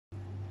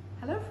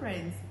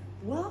friends,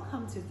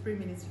 welcome to 3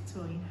 Minutes with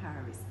Toyin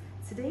Harris.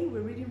 Today we're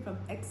reading from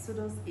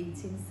Exodus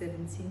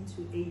 18:17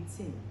 to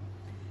 18.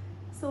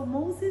 So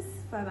Moses'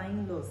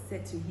 father-in-law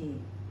said to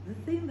him, "The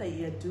thing that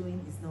you are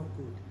doing is not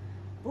good.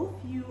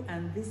 Both you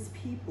and these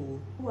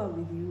people who are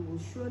with you will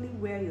surely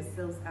wear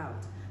yourselves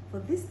out, for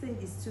this thing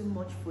is too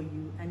much for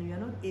you and you are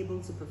not able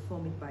to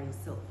perform it by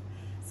yourself."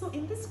 So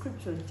in this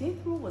scripture,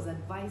 Jethro was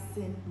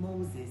advising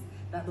Moses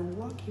that the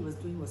work he was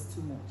doing was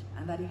too much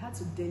and that he had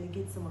to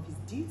delegate some of his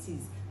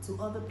duties to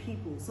other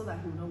people so that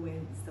he would not wear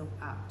himself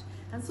out.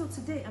 And so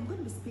today I'm going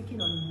to be speaking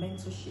on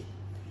mentorship.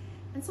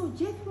 And so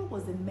Jethro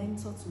was a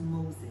mentor to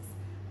Moses.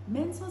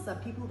 Mentors are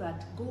people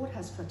that God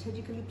has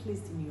strategically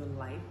placed in your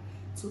life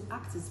to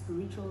act as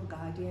spiritual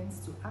guardians,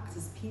 to act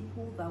as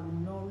people that will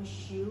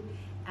nourish you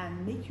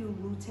and make you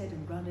rooted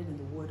and grounded in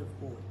the Word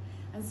of God.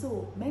 And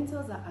so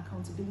mentors are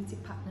accountability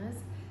partners.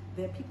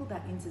 They're people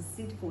that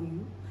intercede for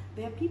you.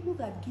 They are people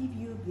that give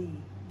you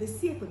they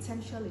see a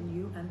potential in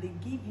you and they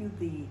give you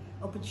the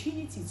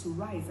opportunity to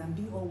rise and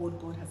be all what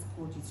God has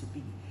called you to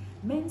be.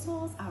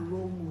 Mentors are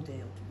role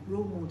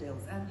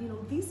models. And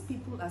these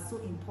people are so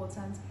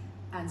important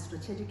and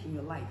strategic in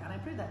your life. And I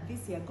pray that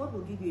this year God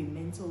will give you a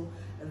mentor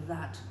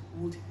that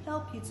would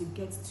help you to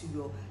get to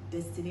your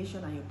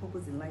destination and your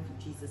purpose in life in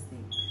Jesus'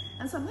 name.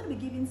 And so I'm going to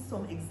be giving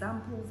some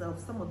examples of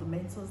some of the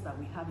mentors that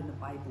we have in the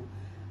Bible.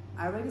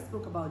 I already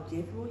spoke about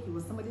Jethro. He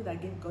was somebody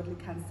that gave godly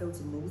counsel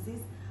to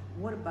Moses.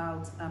 What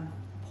about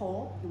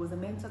Paul? He was a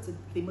mentor to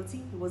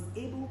Timothy. He was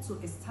able to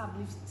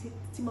establish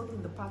Timothy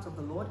in the path of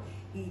the Lord.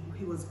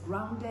 He was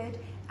grounded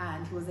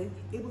and he was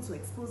able to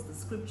expose the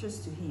scriptures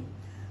to him.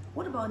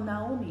 What about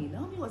Naomi?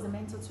 Naomi was a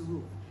mentor to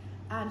Ruth,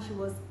 and she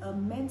was a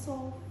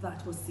mentor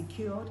that was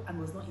secured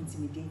and was not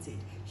intimidated.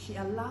 She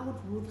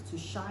allowed Ruth to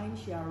shine.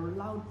 She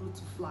allowed Ruth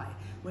to fly.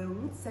 When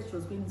Ruth said she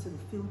was going into the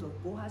field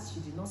of Boaz,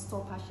 she did not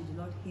stop her. She did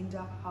not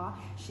hinder her.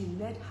 She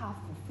let her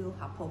fulfill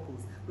her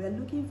purpose. We are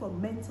looking for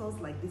mentors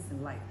like this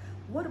in life.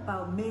 What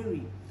about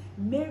Mary?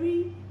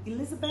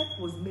 Elizabeth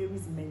was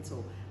Mary's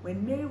mentor.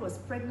 When Mary was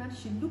pregnant,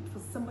 she looked for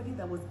somebody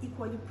that was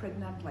equally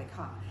pregnant like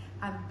her.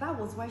 And that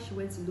was why she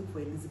went to look for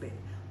Elizabeth.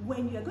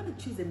 When you are going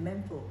to choose a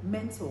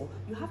mentor,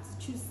 you have to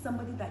choose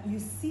somebody that you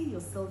see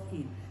yourself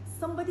in.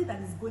 Somebody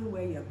that is going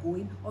where you're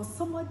going, or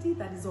somebody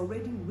that is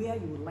already where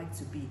you would like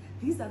to be.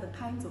 These are the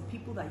kinds of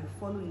people that you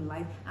follow in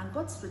life, and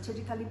God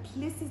strategically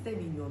places them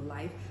in your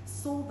life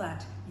so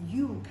that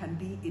you can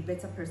be a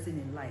better person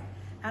in life.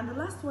 And the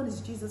last one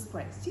is Jesus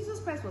Christ. Jesus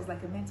Christ was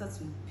like a mentor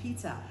to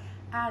Peter.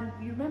 And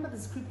you remember the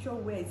scripture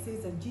where it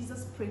says that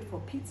Jesus prayed for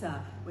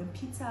Peter when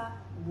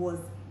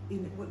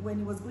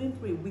he was going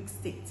through a weak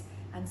state.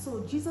 And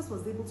so Jesus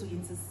was able to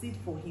intercede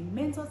for him.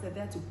 Mentors are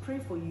there to pray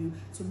for you,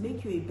 to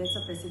make you a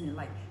better person in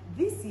life.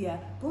 This year,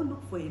 go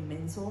look for a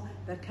mentor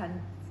that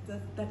can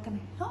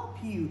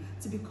help you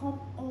to become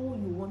all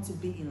you want to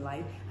be in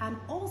life. And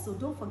also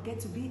don't forget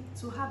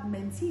to have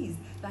mentees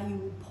that you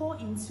will pour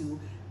into,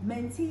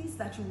 mentees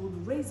that you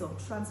would raise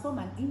up, transform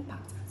and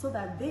impact so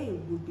that they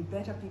will be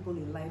better people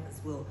in life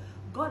as well.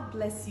 God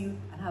bless you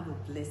and have a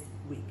blessed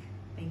week.